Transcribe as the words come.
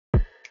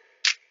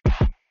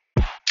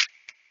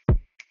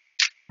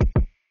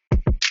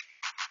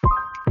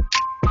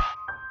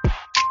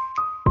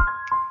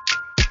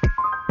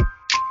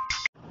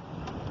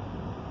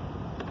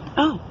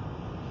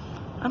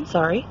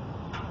Sorry,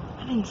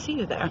 I didn't see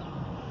you there.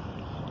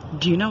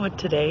 Do you know what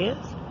today is?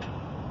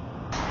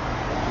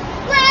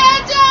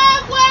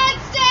 Random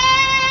Wednesday!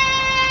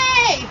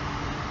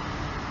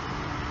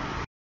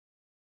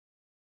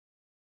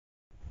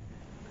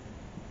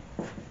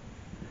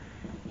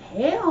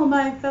 Hey all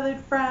my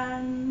feathered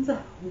friends,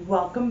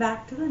 welcome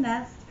back to the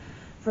nest.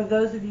 For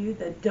those of you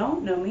that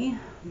don't know me,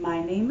 my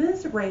name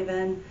is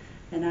Raven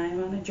and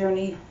I'm on a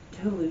journey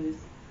to lose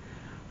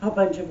a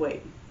bunch of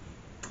weight.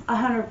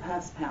 100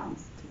 plus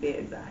pounds to be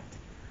exact.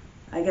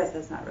 I guess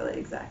that's not really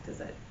exact, is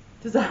it?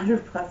 Just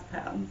 100 plus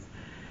pounds.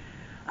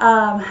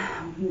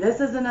 This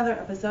is another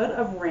episode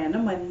of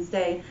Random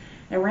Wednesday,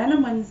 and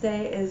Random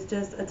Wednesday is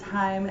just a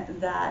time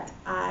that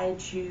I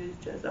choose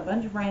just a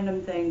bunch of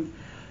random things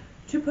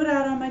to put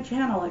out on my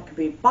channel. It could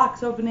be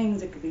box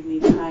openings, it could be me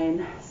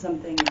trying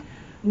something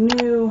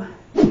new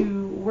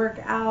to work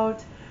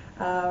out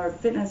or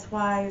fitness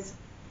wise.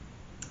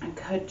 It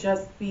could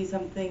just be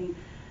something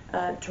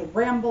to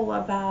ramble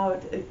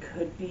about. It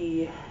could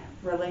be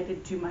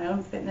related to my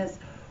own fitness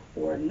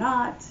or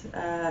not.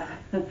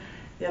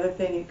 The other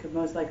thing it could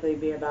most likely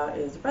be about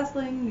is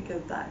wrestling,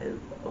 because that is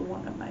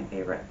one of my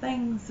favorite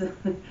things.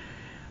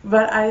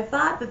 But I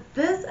thought that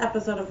this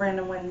episode of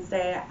Random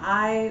Wednesday,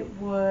 I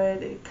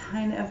would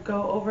kind of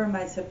go over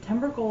my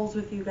September goals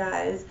with you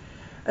guys,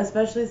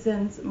 especially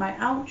since my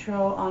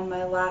outro on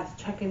my last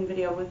check-in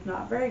video was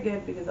not very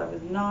good because I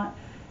was not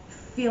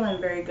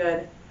feeling very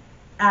good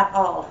at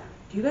all.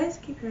 Do you guys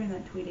keep hearing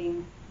that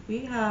tweeting? We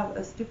have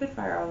a stupid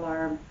fire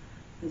alarm,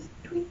 this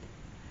tweet,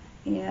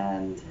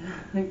 and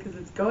because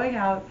it's going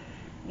out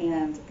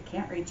and I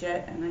can't reach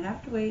it and I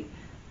have to wait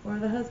for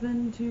the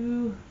husband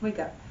to wake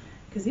up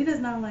because he does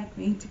not like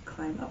me to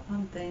climb up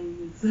on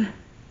things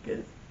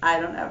because I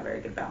don't have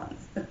very good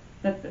balance.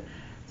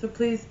 So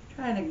please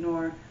try and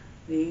ignore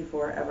the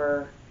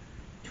forever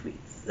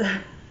tweets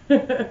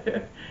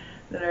that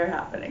are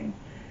happening.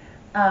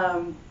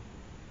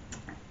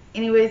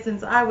 Anyway,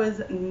 since I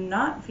was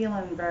not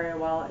feeling very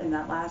well in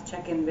that last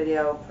check-in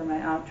video for my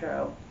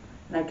outro,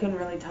 and I couldn't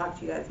really talk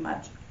to you guys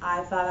much,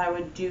 I thought I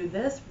would do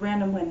this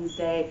Random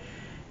Wednesday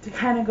to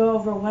kind of go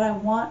over what I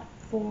want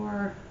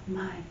for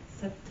my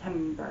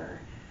September.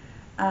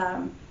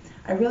 I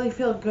really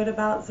feel good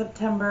about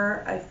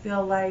September. I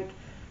feel like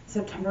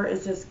September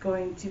is just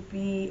going to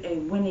be a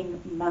winning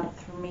month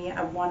for me.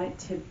 I want it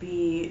to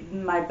be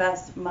my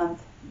best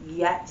month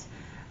yet,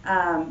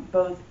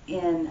 both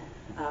in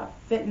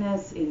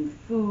fitness, in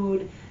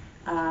food.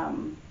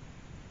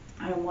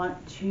 I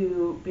want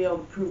to be able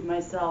to prove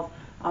myself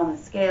on the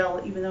scale,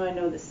 even though I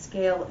know the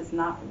scale is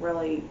not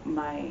really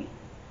my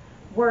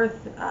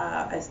worth.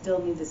 I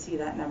still need to see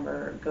that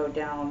number go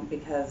down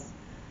because,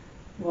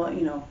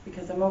 well,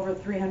 because I'm over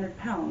 300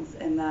 pounds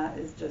and that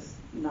is just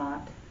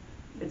not,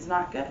 it's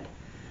not good.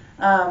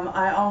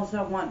 I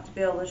also want to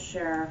be able to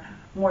share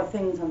more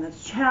things on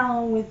this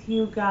channel with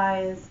you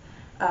guys,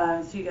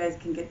 so you guys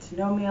can get to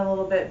know me a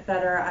little bit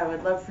better. I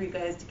would love for you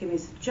guys to give me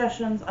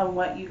suggestions on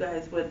what you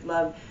guys would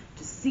love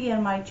to see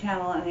in my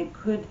channel, and it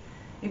could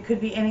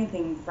be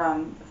anything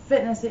from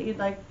fitness that you'd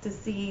like to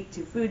see,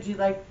 to foods you'd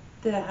like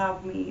to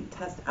have me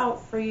test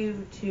out for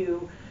you,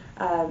 to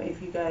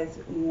if you guys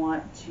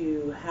want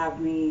to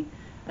have me,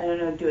 I don't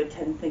know, do a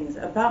 10 things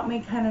about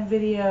me kind of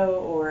video,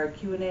 or a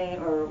Q&A,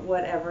 or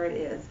whatever it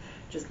is.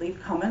 Just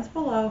leave comments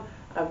below.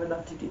 I would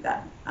love to do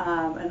that.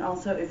 And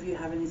also, if you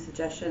have any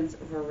suggestions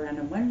for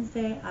Random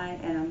Wednesday, I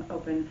am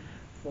open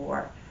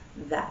for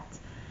that.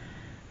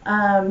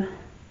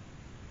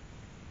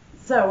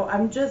 So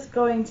I'm just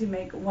going to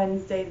make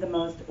Wednesday the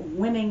most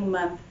winning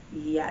month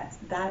yet.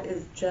 That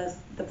is just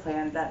the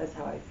plan. That is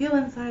how I feel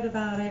inside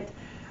about it.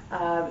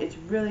 It's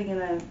really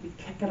going to be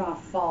kicking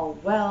off fall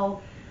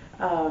well,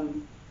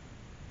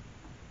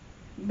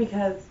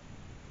 because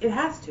it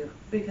has to.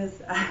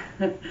 Because, I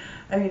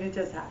mean, it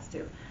just has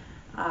to.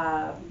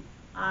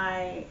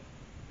 I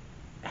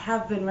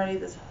have been ready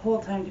this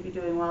whole time to be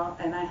doing well,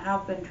 and I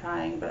have been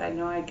trying, but I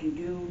know I can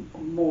do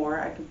more.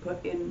 I can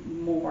put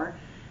in more,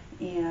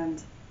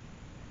 and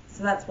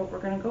so that's what we're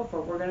going to go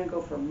for. We're going to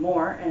go for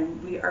more,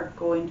 and we are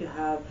going to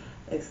have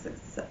a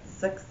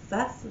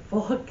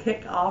successful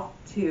kickoff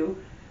to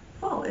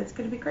fall. It's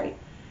going to be great.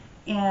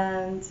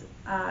 And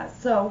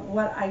so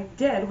what I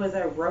did was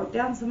I wrote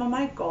down some of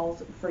my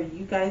goals for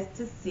you guys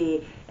to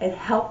see and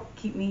help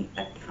keep me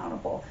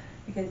accountable,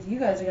 because you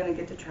guys are going to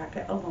get to track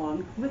it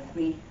along with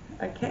me.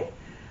 Okay?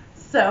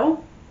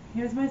 So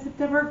here's my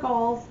September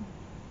goals.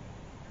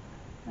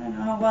 I don't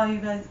know how well you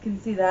guys can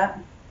see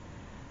that.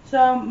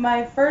 So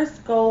my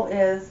first goal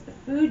is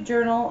food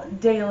journal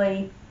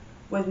daily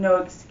with no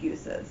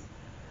excuses.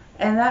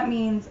 And that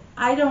means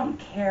I don't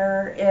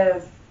care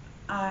if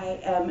I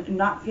am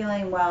not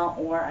feeling well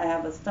or I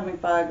have a stomach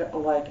bug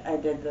like I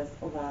did this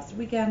last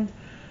weekend.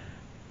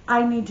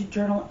 I need to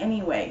journal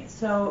anyway.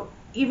 So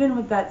even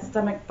with that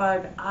stomach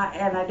bug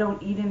and I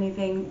don't eat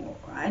anything,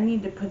 I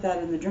need to put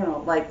that in the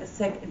journal. Like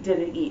sick,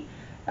 didn't eat.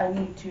 I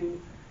need to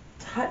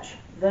touch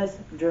this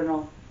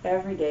journal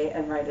every day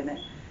and write in it.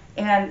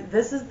 And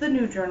this is the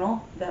new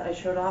journal that I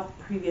showed off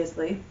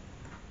previously.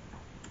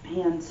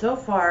 And so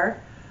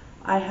far,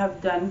 I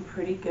have done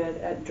pretty good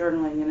at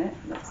journaling in it.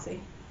 Let's see.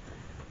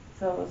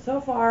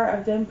 So far,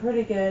 I've done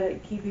pretty good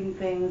at keeping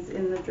things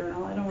in the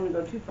journal. I don't want to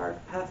go too far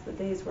past the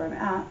days where I'm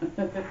at.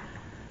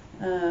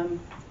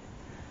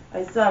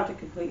 I still have to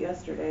complete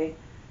yesterday.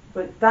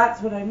 But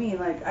that's what I mean.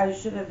 Like, I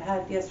should have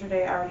had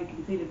yesterday already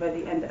completed by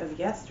the end of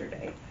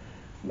yesterday.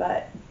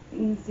 But you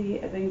can see,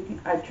 I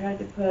think I tried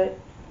to put,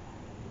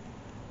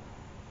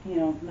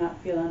 not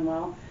feeling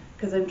well,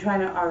 because I'm trying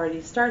to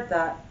already start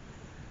that.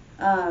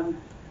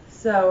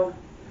 So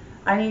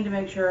I need to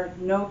make sure,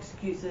 no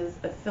excuses.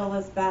 I fill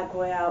this bad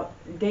boy out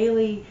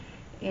daily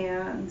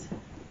and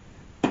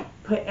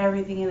put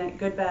everything in it,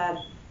 good, bad,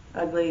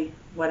 ugly,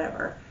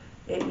 whatever.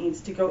 It needs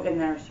to go in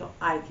there so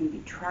I can be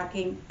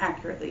tracking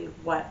accurately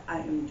what I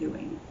am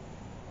doing.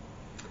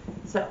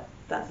 So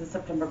that's a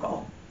September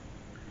goal.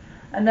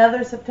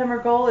 Another September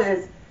goal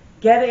is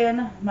get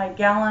in my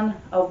gallon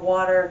of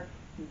water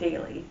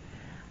daily.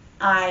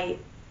 I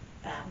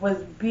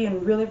was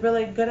being really,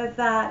 really good at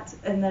that,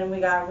 and then we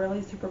got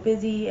really super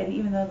busy, and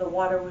even though the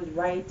water was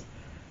right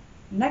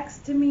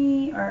next to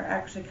me, or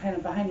actually kind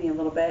of behind me a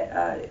little bit,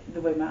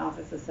 the way my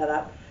office is set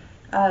up,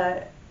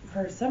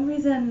 for some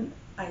reason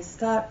I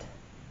stopped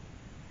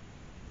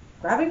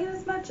grabbing it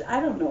as much. I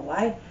don't know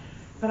why,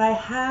 but I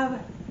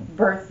have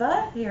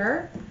Bertha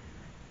here.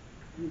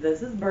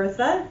 This is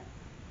Bertha,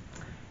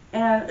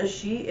 and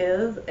she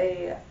is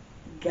a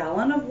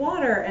gallon of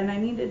water, and I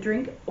need to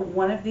drink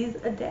one of these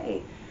a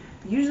day.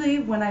 Usually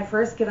when I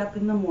first get up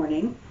in the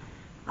morning,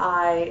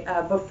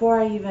 before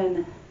I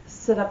even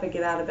sit up and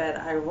get out of bed,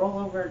 I roll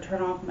over,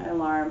 turn off my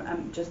alarm,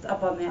 I'm just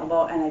up on the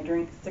elbow, and I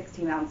drink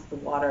 16 ounces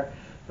of water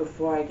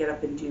before I get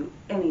up and do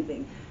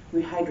anything.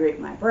 Rehydrate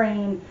my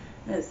brain,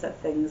 set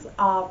things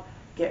off,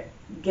 get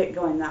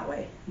going that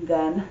way.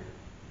 Then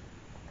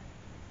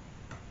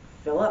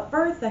fill up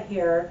Bertha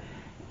here,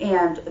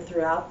 and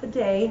throughout the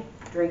day,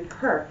 drink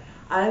her.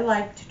 I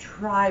like to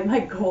try,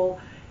 my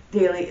goal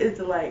daily is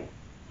to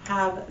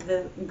have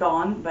this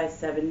gone by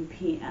 7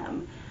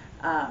 p.m.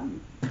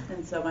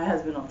 And so my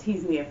husband will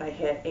tease me if I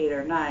hit 8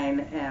 or 9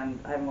 and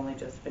I'm only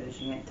just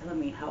finishing it, telling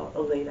me how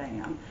late I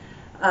am.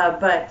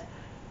 But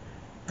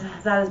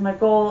that is my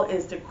goal,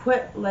 is to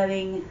quit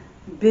letting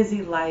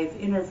busy life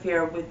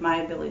interfere with my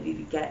ability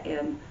to get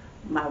in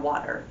my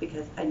water,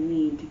 because I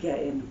need to get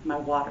in my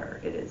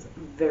water. It is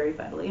very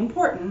vitally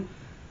important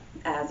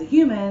as a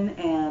human,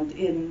 and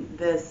in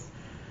this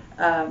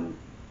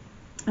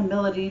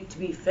ability to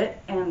be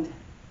fit and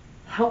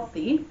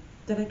healthy,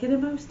 that I get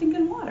in my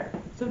stinking water.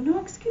 So no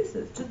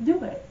excuses, just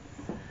do it.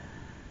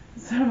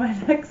 So my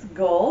next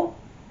goal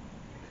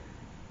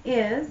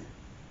is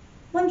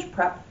lunch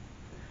prep.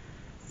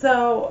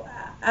 So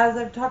as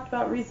I've talked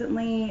about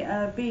recently,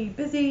 being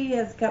busy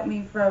has kept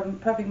me from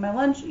prepping my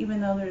lunch, even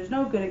though there's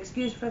no good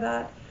excuse for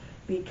that,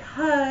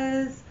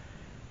 because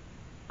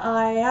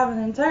I have an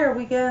entire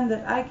weekend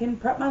that I can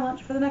prep my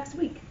lunch for the next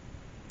week.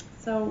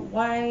 So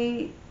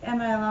why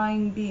am I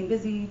allowing being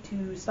busy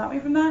to stop me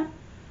from that?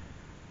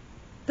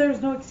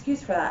 There's no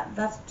excuse for that.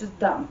 That's just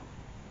dumb.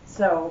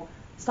 So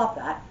stop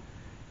that.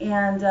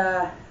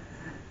 And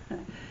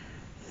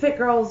Fit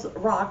Girls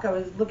Rock, I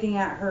was looking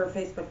at her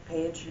Facebook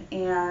page,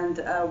 and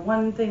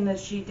one thing that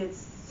she did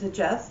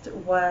suggest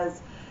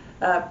was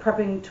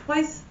prepping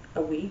twice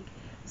a week.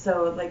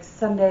 So like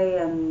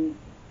Sunday and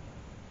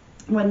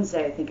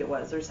Wednesday, I think it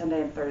was, or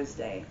Sunday and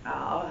Thursday.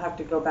 I'll have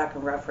to go back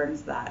and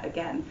reference that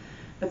again.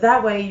 But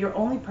that way you're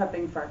only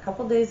prepping for a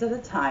couple days at a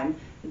time.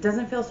 It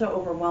doesn't feel so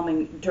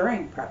overwhelming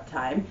during prep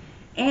time.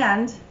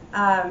 And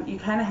you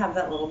kind of have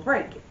that little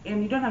break.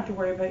 And you don't have to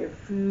worry about your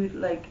food,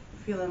 like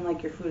feeling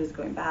like your food is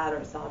going bad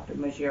or soft or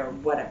mushy or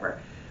whatever.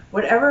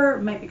 Whatever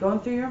might be going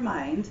through your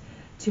mind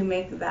to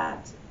make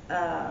that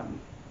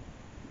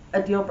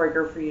a deal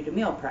breaker for you to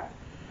meal prep.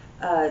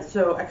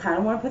 So I kind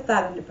of want to put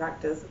that into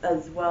practice,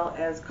 as well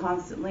as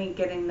constantly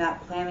getting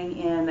that planning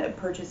in,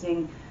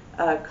 purchasing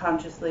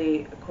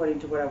consciously according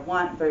to what I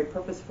want, very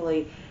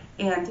purposefully,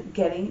 and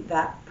getting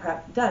that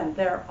prep done.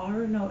 There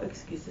are no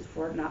excuses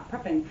for not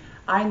prepping.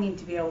 I need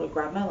to be able to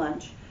grab my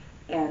lunch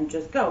and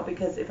just go,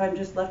 because if I'm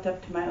just left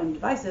up to my own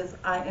devices,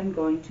 I am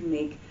going to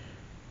make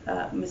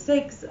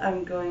mistakes.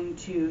 I'm going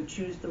to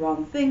choose the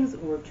wrong things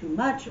or too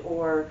much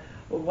or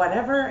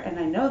whatever, and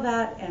I know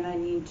that, and I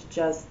need to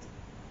just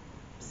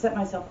set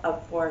myself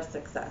up for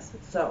success.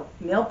 So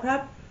meal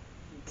prep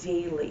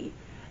daily,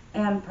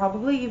 and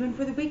probably even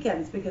for the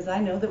weekends, because I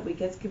know that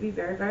weekends can be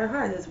very, very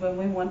hard. That's when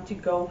we want to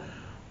go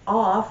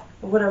off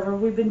whatever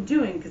we've been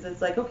doing, because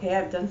it's like, okay,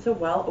 I've done so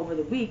well over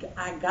the week,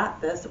 I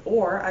got this,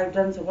 or I've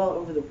done so well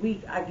over the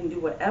week, I can do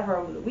whatever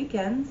over the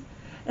weekends.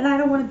 And I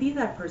don't want to be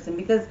that person,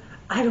 because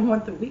I don't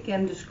want the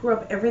weekend to screw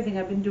up everything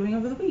I've been doing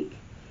over the week.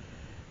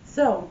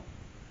 So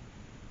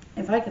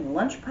if I can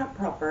lunch prep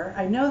proper,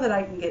 I know that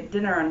I can get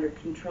dinner under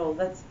control.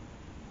 That's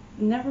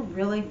never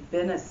really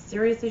been a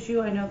serious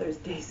issue. I know there's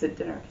days that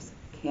dinner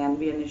can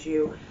be an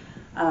issue,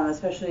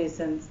 especially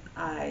since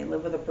I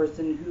live with a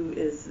person who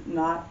is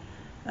not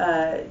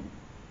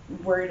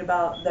worried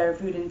about their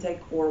food intake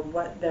or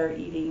what they're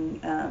eating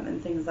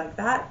and things like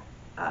that.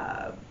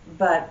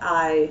 But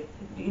I,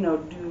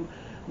 do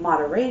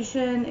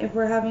moderation if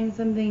we're having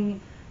something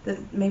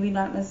that's maybe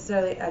not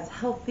necessarily as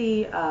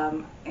healthy,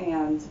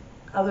 and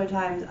other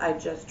times I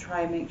just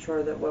try and make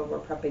sure that what we're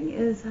prepping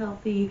is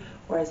healthy,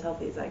 or as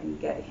healthy as I can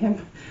get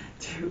him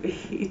to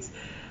eat.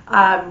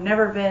 I've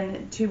never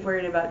been too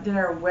worried about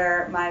dinner.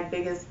 Where my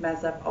biggest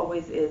mess up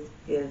always is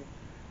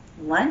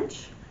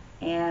lunch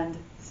and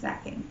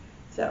snacking.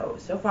 So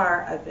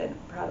far I've been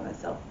proud of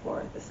myself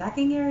for the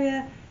snacking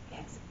area.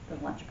 It's the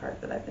lunch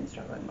part that I've been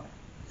struggling with.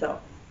 So,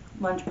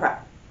 lunch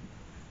prep.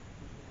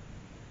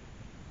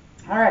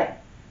 All right.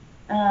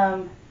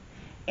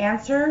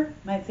 Answer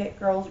my Fit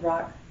Girls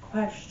Rock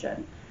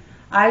question.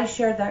 I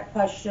shared that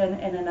question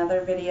in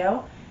another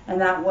video, and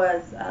that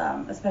was,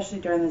 especially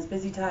during this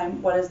busy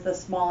time, what is the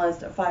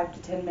smallest 5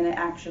 to 10 minute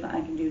action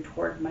I can do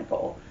toward my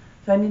goal?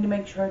 So I need to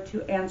make sure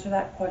to answer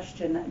that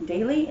question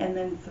daily and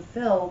then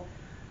fulfill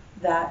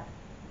that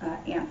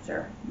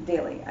answer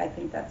daily. I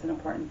think that's an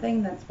important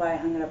thing. That's why I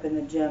hung it up in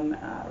the gym.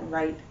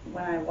 Right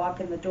when I walk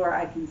in the door,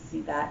 I can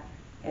see that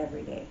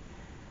every day.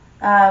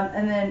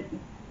 And then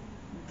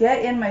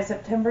get in my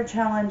September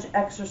challenge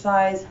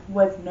exercise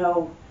with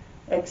no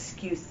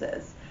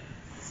excuses.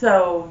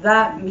 So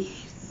that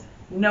means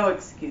no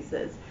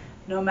excuses,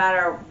 no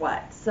matter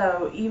what.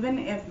 So even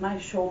if my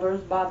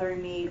shoulder's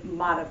bothering me,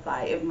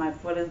 modify. If my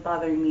foot is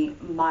bothering me,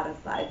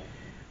 modify.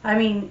 I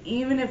mean,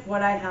 even if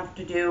what I have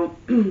to do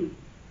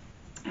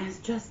is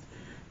just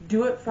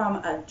do it from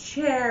a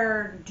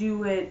chair,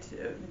 do it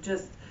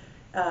just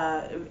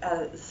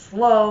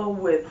slow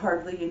with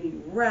hardly any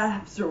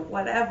reps or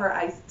whatever,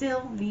 I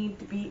still need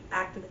to be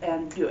active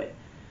and do it.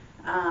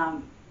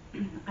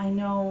 I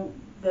know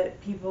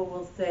that people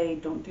will say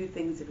don't do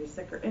things if you're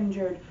sick or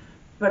injured,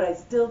 but I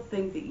still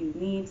think that you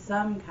need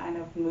some kind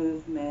of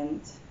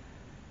movement,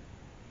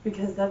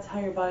 because that's how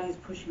your body is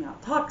pushing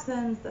out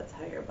toxins, that's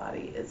how your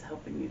body is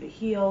helping you to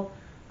heal.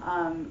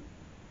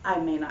 I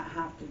may not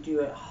have to do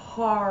it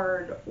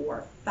hard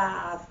or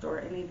fast or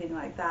anything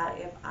like that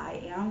if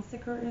I am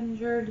sick or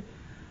injured,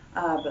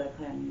 but I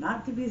plan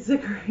not to be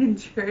sick or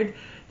injured,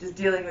 just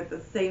dealing with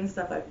the same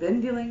stuff I've been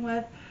dealing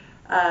with.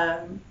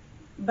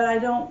 But I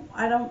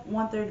don't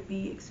want there to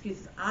be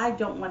excuses. I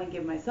don't want to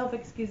give myself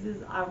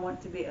excuses. I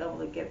want to be able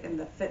to get in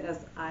the fitness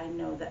I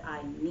know that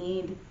I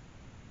need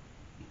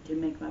to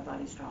make my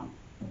body strong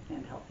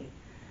and healthy.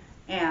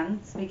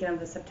 And speaking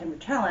of the September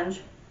challenge,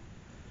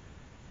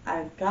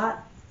 I've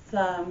got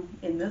some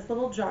in this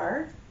little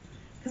jar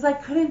because I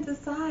couldn't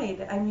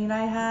decide. I mean,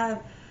 I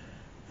have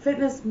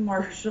Fitness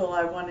Marshall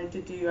I wanted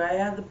to do. I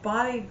had the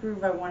Body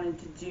Groove I wanted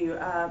to do.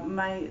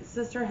 My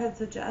sister had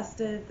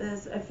suggested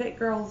this a Fit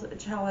Girls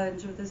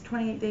challenge with this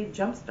 28-day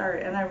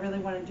jumpstart, and I really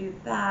want to do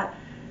that.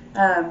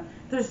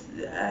 There's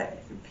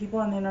people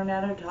on the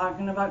internet are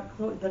talking about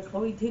the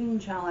Chloe Ting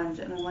challenge,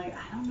 and I'm like,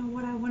 I don't know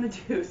what I want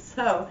to do.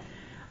 So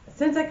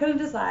since I couldn't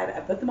decide, I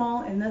put them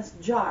all in this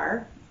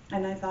jar,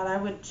 and I thought I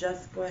would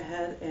just go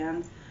ahead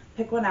and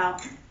pick one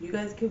out. You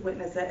guys could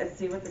witness it and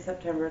see what the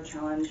September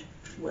challenge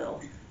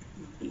will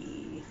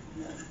be.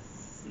 Let's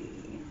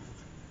see.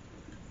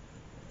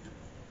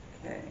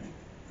 Okay.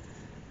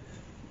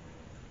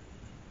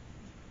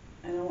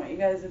 I don't want you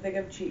guys to think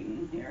I'm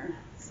cheating here.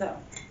 So,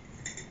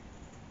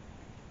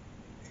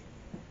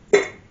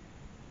 it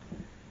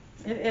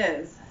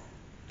is.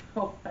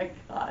 Oh my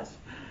gosh.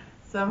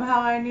 Somehow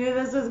I knew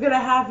this was going to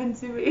happen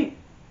to me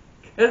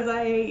because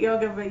I hate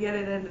yoga, but yet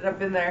it ended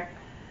up in there.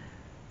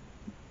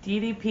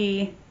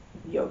 DDP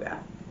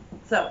yoga.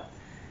 So,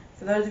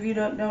 for those of you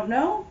who don't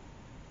know,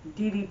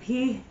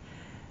 DDP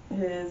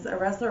is a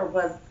wrestler,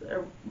 was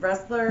a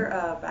wrestler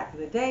back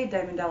in the day,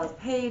 Diamond Dallas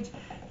Page.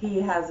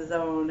 He has his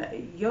own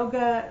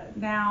yoga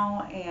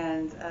now,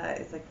 and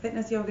it's like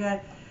fitness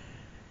yoga.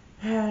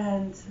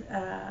 And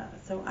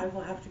so I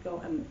will have to go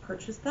and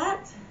purchase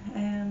that.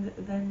 And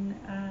then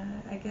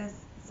I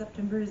guess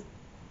September is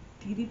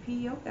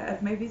DDP yoga.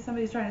 If maybe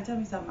somebody's trying to tell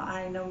me something,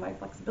 I know my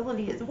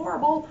flexibility is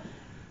horrible.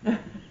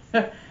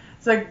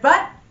 So,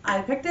 but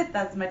I picked it.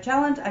 That's my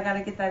challenge. I got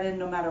to get that in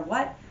no matter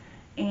what.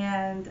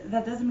 And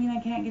that doesn't mean I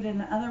can't get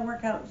in other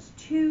workouts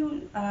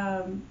too,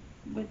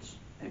 which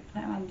I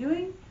plan on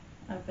doing.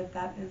 But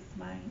that is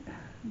my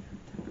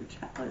September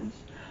challenge.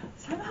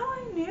 Somehow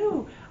I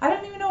knew. I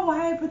don't even know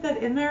why I put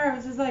that in there. I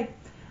was just like,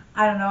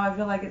 I don't know. I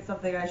feel like it's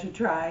something I should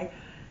try.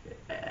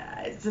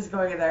 It's just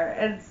going in there.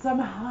 And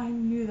somehow I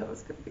knew that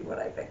was going to be what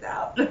I picked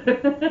out.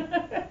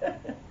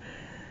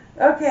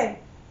 Okay.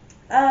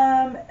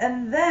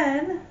 And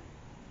then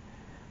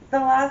the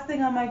last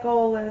thing on my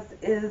goal list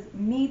is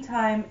me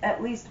time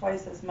at least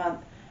twice this month.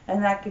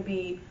 And that could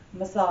be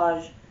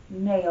massage,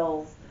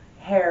 nails,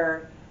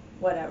 hair,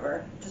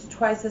 whatever. Just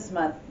twice this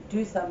month,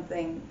 do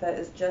something that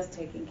is just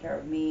taking care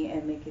of me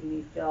and making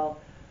me feel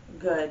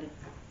good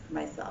for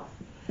myself.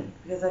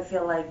 Because I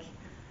feel like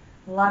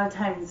a lot of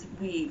times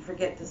we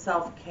forget to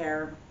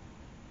self-care,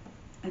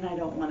 and I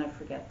don't want to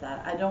forget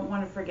that. I don't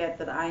want to forget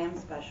that I am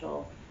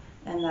special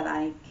and that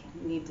I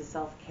need to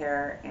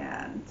self-care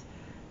and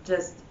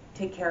just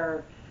take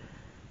care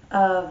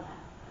of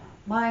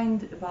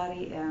mind,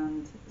 body,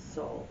 and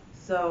soul.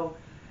 So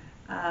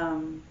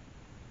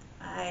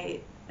I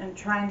am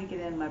trying to get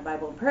in my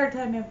Bible and prayer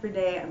time every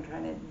day. I'm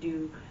trying to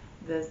do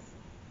this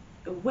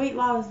weight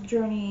loss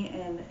journey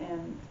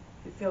and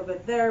feel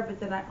good there, but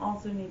then I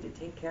also need to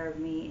take care of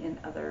me in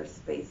other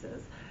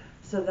spaces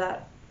so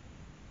that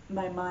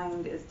my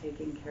mind is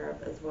taken care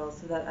of as well,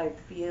 so that I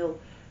feel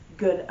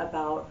good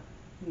about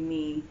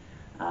me.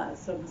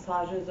 So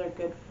massages are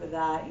good for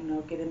that,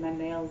 getting my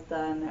nails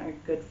done are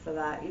good for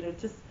that,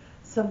 just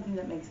something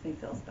that makes me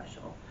feel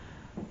special.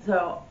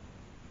 So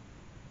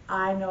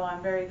I know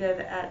I'm very good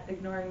at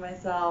ignoring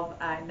myself.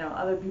 I know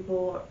other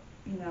people,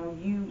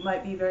 you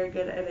might be very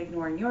good at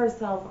ignoring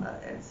yourself.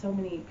 And so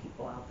many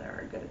people out there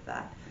are good at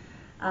that.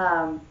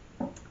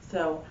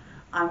 So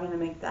I'm going to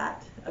make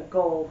that a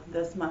goal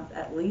this month,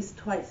 at least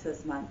twice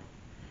this month.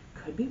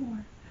 Could be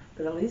more,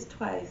 but at least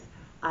twice.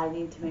 I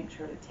need to make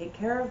sure to take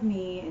care of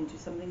me and do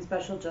something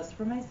special just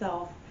for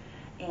myself.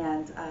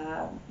 And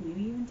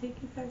maybe even take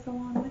you guys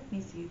along with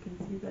me so you can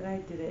see that I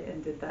did it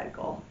and did that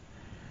goal.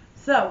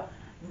 So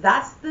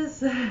that's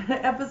this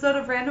episode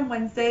of Random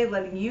Wednesday,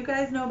 letting you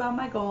guys know about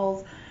my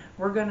goals.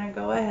 We're going to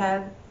go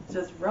ahead,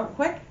 just real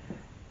quick,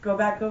 go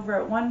back over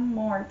it one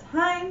more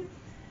time.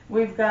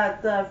 We've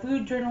got the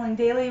food journaling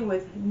daily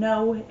with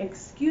no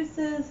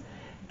excuses.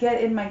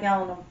 Get in my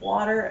gallon of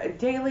water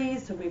daily.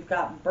 So we've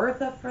got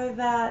Bertha for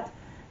that.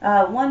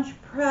 Lunch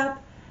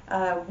prep.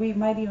 We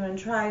might even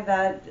try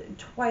that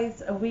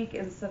twice a week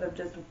instead of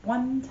just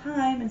one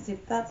time and see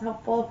if that's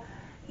helpful.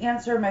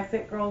 Answer my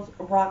Fit Girls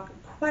Rock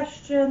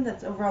question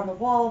that's over on the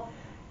wall.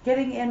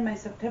 Getting in my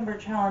September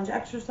challenge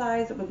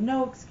exercise with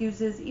no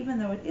excuses, even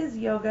though it is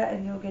yoga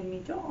and yoga and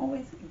me don't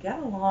always get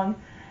along.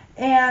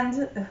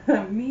 And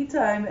me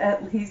time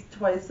at least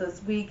twice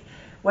this week,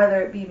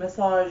 whether it be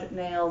massage,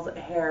 nails,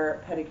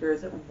 hair,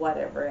 pedicures,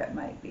 whatever it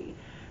might be.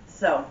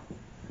 So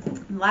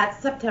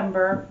that's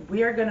September.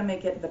 We are going to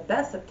make it the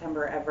best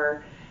September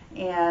ever.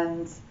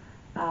 And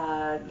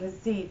let's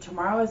see,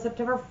 tomorrow is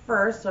September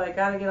 1st, so I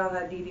got to get on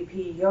that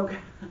DDP yoga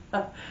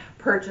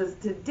purchase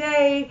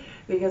today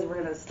because we're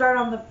going to start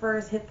on the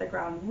 1st, hit the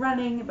ground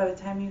running. By the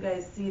time you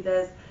guys see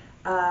this,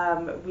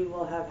 we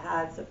will have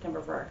had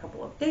September for a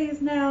couple of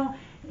days now,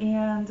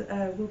 and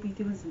we'll be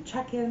doing some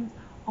check-ins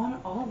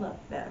on all of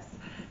this.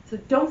 So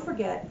don't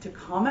forget to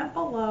comment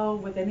below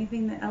with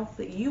anything else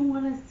that you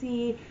want to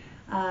see,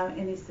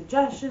 any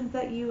suggestions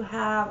that you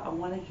have. I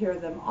want to hear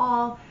them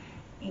all.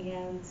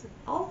 And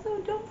also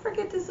don't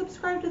forget to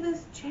subscribe to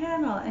this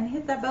channel and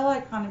hit that bell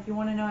icon if you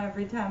want to know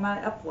every time I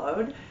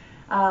upload.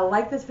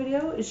 Like this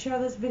video, share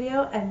this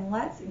video, and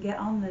let's get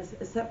on this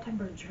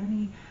September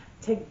journey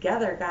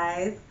together,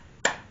 guys.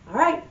 All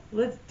right,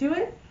 let's do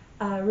it.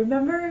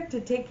 Remember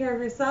to take care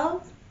of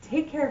yourselves,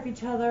 take care of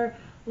each other,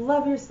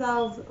 love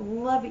yourselves,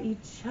 love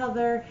each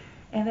other.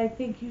 And I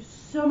thank you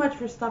so much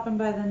for stopping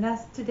by the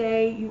nest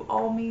today. You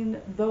all mean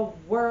the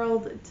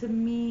world to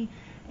me.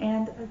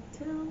 And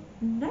until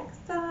next